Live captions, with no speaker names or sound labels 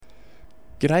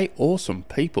G'day, awesome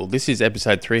people. This is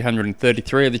episode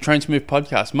 333 of the Train Smooth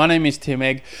podcast. My name is Tim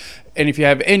Egg, and if you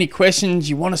have any questions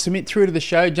you want to submit through to the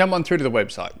show, jump on through to the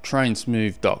website,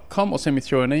 trainsmooth.com, or send me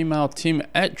through an email,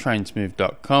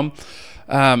 tim@trainsmooth.com.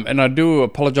 And I do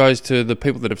apologise to the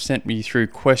people that have sent me through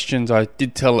questions. I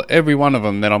did tell every one of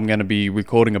them that I'm going to be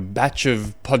recording a batch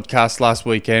of podcasts last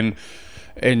weekend,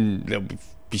 and they'll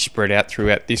be spread out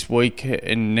throughout this week,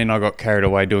 and then I got carried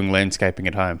away doing landscaping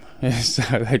at home,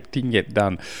 so they didn't get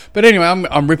done. But anyway,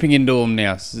 I'm ripping into them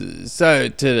now. So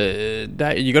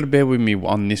today, you got to bear with me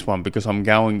on this one because I'm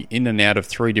going in and out of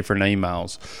 3 different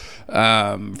emails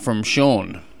from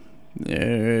Sean.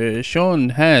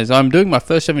 Sean has, I'm doing my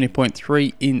first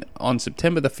 70.3 on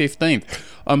September the 15th.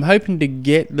 I'm hoping to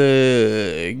get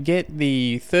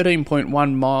the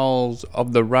 13.1 miles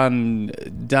of the run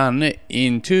done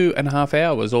in 2.5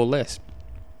 hours or less.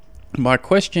 My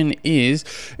question is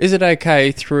it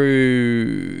okay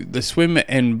through the swim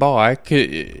and biking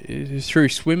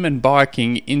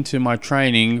into my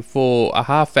training for a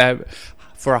half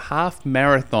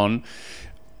marathon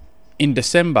in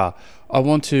December? I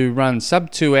want to run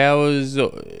sub 2 hours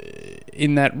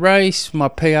in that race. My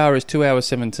PR is 2 hours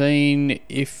 17.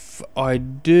 If I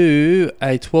do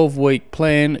a 12-week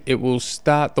plan, it will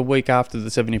start the week after the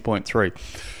 70.3.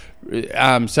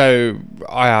 So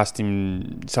I asked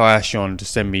Sean to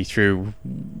send me through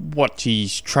what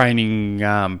his training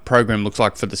program looks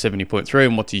like for the 70.3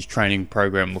 and what his training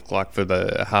program looks like for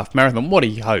the half marathon, what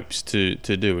he hopes to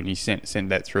do, and he sent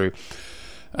that through.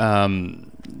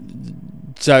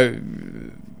 So,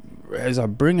 as I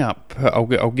bring up,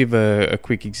 I'll give a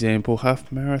quick example,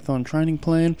 half marathon training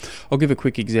plan. I'll give a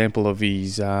quick example of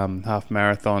his half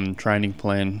marathon training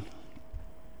plan.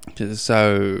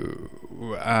 So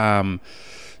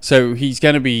he's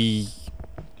going to be.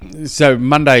 So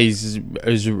Mondays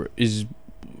is a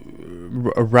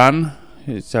run.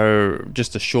 So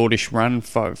just a shortish run,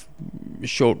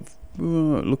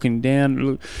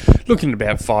 looking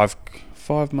about 5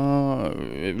 miles,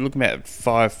 looking about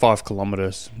 5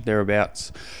 kilometres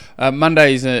thereabouts.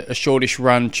 Monday's a shortish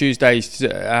run. Tuesday's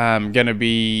going to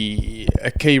be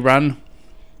a key run.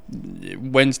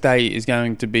 Wednesday is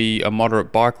going to be a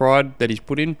moderate bike ride that he's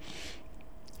put in.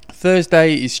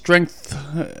 Thursday is strength.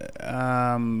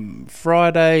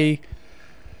 Friday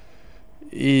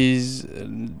is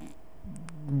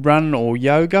run or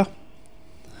yoga.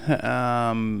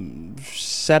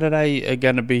 Saturday are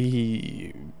going to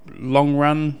be long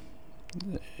run,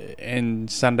 and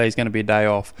Sunday's going to be a day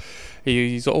off.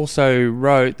 He's also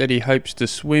wrote that he hopes to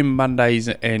swim Mondays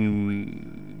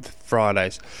and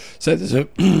Fridays. So there's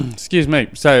excuse me.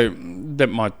 So that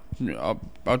might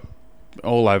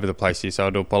all over the place here. So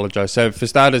I do apologise. So for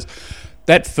starters,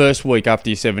 that first week after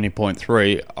your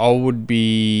 70.3, I would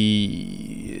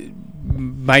be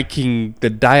making the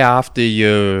day after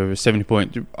your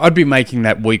 70 I'd be making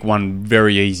that week one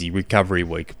very easy recovery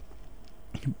week.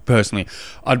 Personally,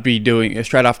 I'd be doing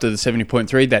straight after the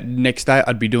 70.3. That next day,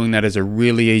 I'd be doing that as a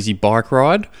really easy bike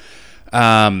ride.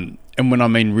 And when I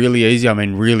mean really easy, I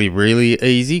mean really, really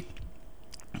easy.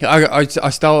 I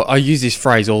use this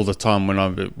phrase all the time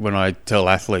when I tell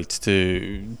athletes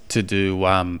to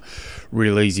do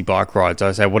real easy bike rides.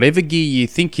 I say, whatever gear you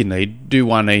think you need, do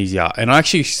one easier. And I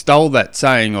actually stole that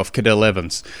saying off Cadell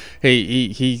Evans.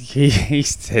 He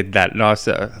said that, and I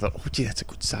thought, oh gee, that's a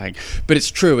good saying. But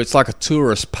it's true. It's like a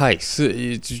tourist pace.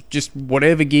 It's just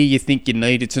whatever gear you think you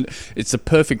need. It's a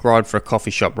perfect ride for a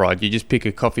coffee shop ride. You just pick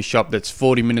a coffee shop that's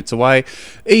 40 minutes away,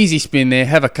 easy spin there,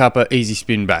 have a cuppa, easy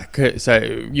spin back.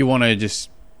 So you want to just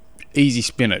easy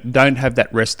spin it. Don't have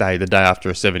that rest day the day after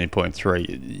a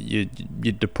 70.3.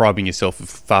 You're depriving yourself of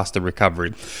faster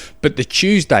recovery. But the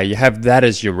Tuesday, you have that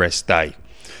as your rest day.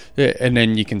 And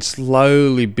then you can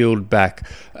slowly build back.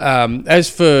 As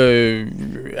for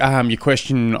your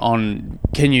question on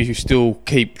can you still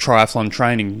keep triathlon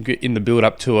training in the build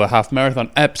up to a half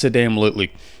marathon?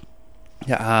 Absolutely.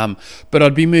 But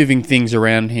I'd be moving things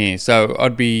around here. So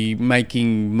I'd be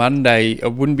making Monday. I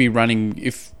wouldn't be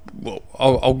running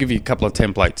I'll give you a couple of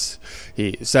templates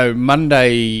here. So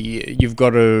Monday, you've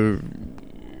got to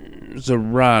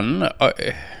run.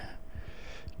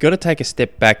 Got to take a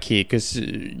step back here because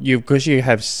you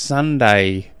have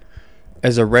Sunday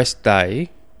as a rest day.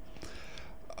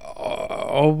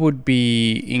 I would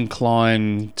be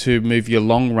inclined to move your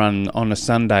long run on a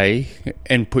Sunday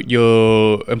and put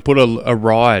a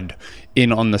ride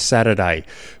in on the Saturday,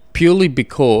 purely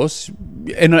because,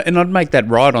 and I'd make that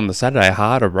ride on the Saturday a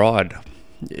harder ride,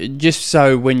 just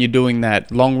so when you're doing that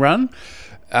long run,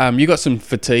 you got some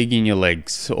fatigue in your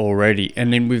legs already,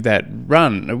 and then with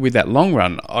that long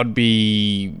run, I'd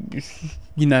be,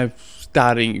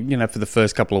 starting, for the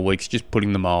first couple of weeks, just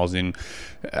putting the miles in.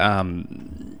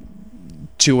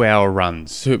 2-hour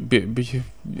runs.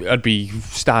 I'd be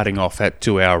starting off at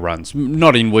 2-hour runs.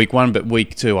 Not in week 1, but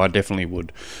week 2 I definitely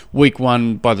would. Week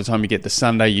 1, by the time you get to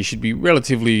Sunday, you should be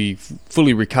relatively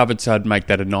fully recovered, so I'd make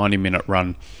that a 90-minute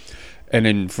run. And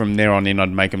then from there on in,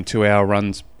 I'd make them 2-hour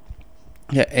runs.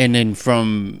 Yeah, and then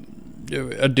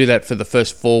I'd do that for the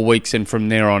first 4 weeks, and from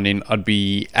there on in, I'd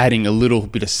be adding a little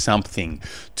bit of something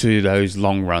to those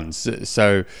long runs.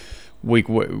 So week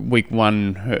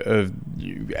 1 of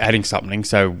adding something.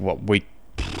 So week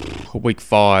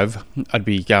 5, I'd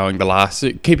be going the last.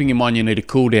 Keeping in mind, you need a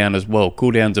cool down as well.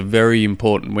 Cool downs are very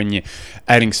important when you're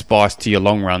adding spice to your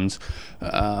long runs.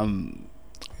 10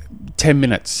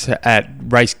 minutes at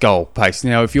race goal pace.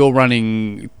 Now, if you're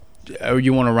running,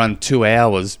 you want to run 2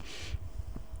 hours.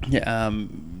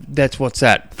 That's what's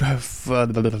that.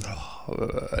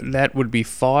 That would be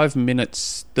 5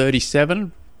 minutes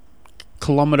 37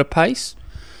 kilometre pace.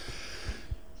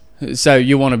 So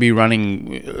you want to be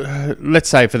running, let's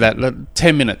say for that,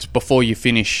 10 minutes before you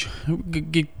finish.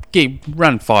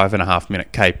 Run 5.5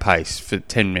 minute K pace for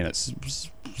 10 minutes.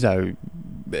 So,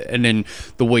 and then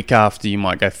the week after you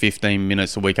might go 15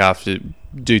 minutes. The week after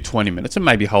do 20 minutes, and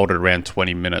maybe hold it around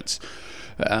 20 minutes.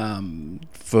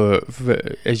 For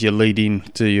as you lead in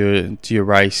to your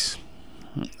race.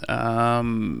 So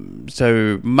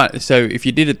if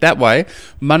you did it that way,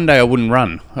 Monday I wouldn't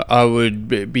run. I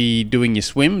would be doing your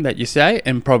swim that you say,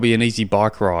 and probably an easy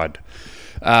bike ride.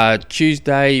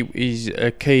 Tuesday is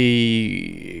a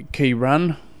key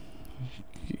run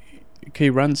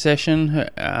session.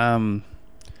 I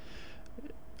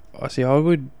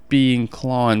would be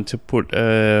inclined to put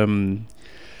a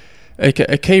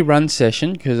key run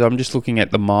session, because I'm just looking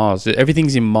at the miles.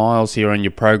 Everything's in miles here on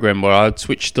your program, where I'd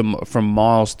switch them from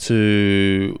miles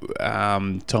to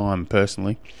time,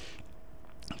 personally.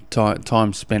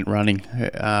 Time spent running.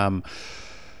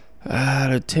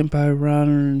 The tempo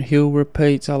run, hill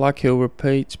repeats. I like hill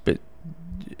repeats, but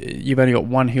you've only got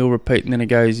one hill repeat, and then it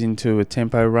goes into a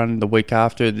tempo run the week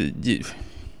after.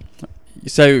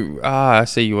 So, I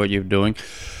see what you're doing.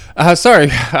 Sorry,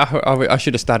 I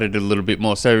should have started a little bit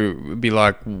more. So it'd be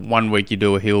like 1 week you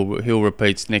do a hill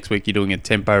repeats, next week you're doing a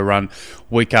tempo run,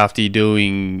 week after you're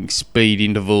doing speed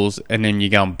intervals, and then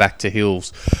you're going back to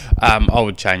hills. I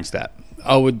would change that.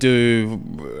 I would do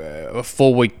a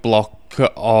 4-week block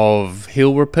of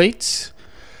hill repeats,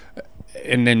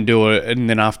 and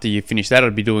then after you finish that,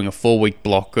 I'd be doing a 4-week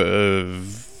block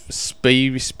of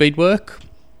speed work,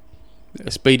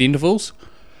 speed intervals.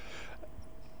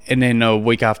 And then a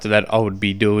week after that, I would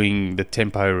be doing the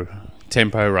tempo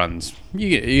runs.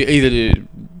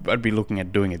 I'd be looking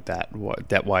at doing it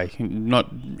that way.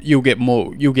 You'll get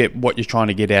what you're trying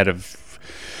to get out of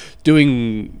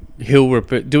doing hill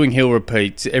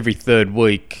repeats every 3rd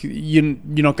week. You're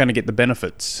not going to get the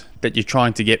benefits that you're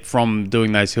trying to get from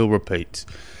doing those hill repeats.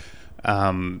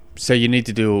 So you need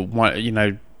to do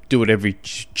it every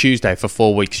Tuesday for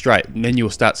 4 weeks straight, and then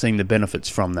you'll start seeing the benefits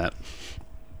from that.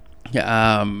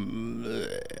 So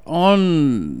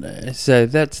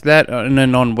that's that, and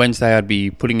then on Wednesday I'd be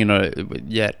putting in a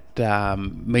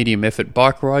medium effort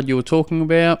bike ride you were talking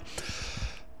about.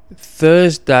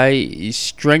 Thursday is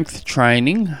strength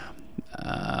training.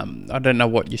 I don't know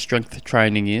what your strength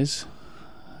training is,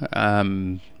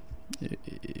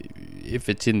 if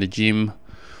it's in the gym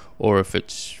or if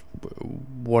it's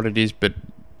what it is, but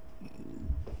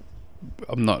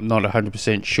I'm not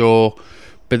 100% sure.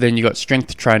 But then you got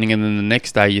strength training, and then the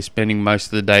next day you're spending most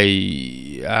of the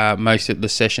day, most of the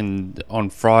session on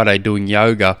Friday doing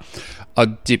yoga.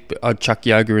 I'd chuck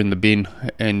yoga in the bin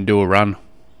and do a run,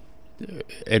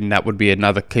 and that would be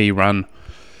another key run.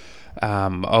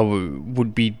 I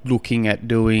would be looking at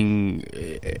doing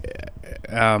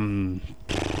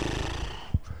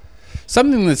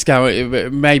something that's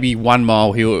going maybe 1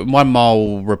 mile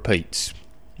repeats,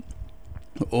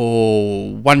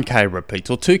 or 1k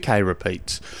repeats, or 2k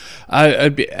repeats.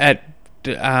 I'd be at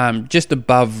just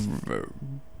above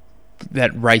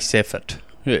that race effort.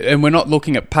 And we're not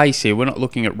looking at pace here. We're not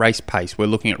looking at race pace. We're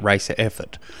looking at race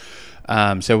effort.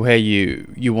 So how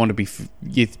you want to be,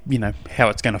 how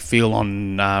it's going to feel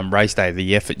on race day,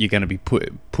 the effort you're going to be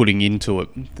putting into it.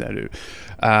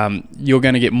 You're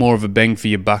going to get more of a bang for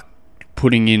your buck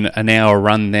putting in an hour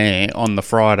run there on the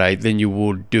Friday than you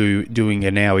would doing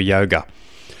an hour yoga.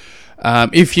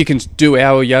 If you can do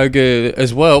hour yoga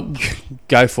as well,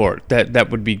 go for it.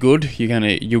 That would be good.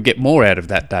 You'll get more out of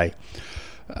that day.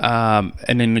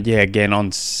 And then again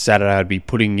on Saturday I'd be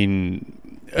putting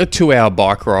in a 2-hour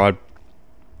bike ride.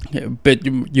 But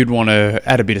you'd want to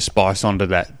add a bit of spice onto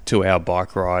that 2-hour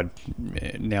bike ride.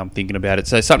 Now I'm thinking about it.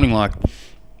 So something like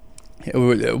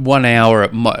 1 hour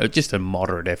at just a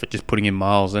moderate effort, just putting in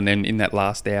miles, and then in that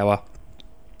last hour,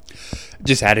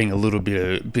 just adding a little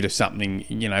bit of something.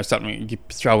 Something you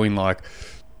throw in like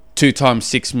 2 times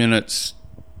 6 minutes,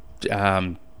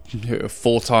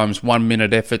 4 times 1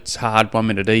 minute efforts, hard 1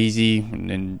 minute easy, and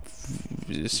then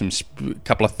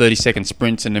couple of 30-second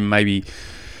sprints, and then maybe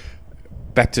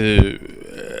back to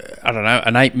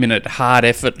an 8-minute hard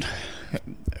effort.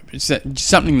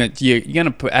 Something that you're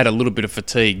going to add a little bit of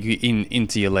fatigue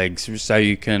into your legs, so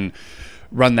you can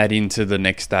run that into the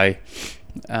next day.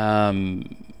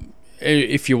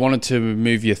 If you wanted to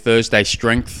move your Thursday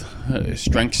strength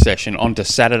session onto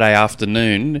Saturday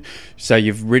afternoon, so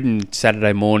you've ridden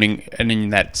Saturday morning, and then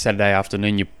that Saturday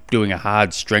afternoon you're doing a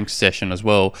hard strength session as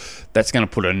well, that's going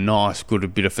to put a nice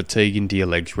good bit of fatigue into your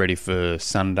legs, ready for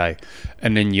Sunday.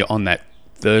 And then you're on that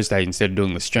Thursday, instead of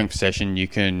doing the strength session, you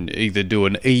can either do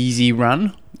an easy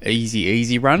run, or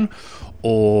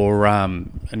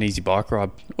an easy bike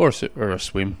ride, or a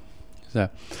swim. So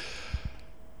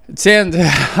it sounds,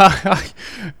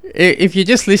 if you're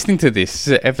just listening to this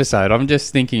episode, I'm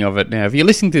just thinking of it now. If you're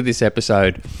listening to this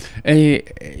episode,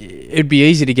 it'd be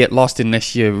easy to get lost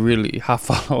unless you're really half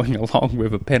following along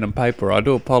with a pen and paper. I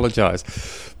do apologise.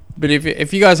 But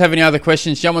if you guys have any other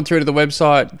questions, jump on through to the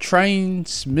website,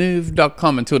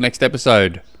 trainsmove.com. Until next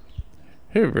episode.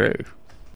 Hooroo.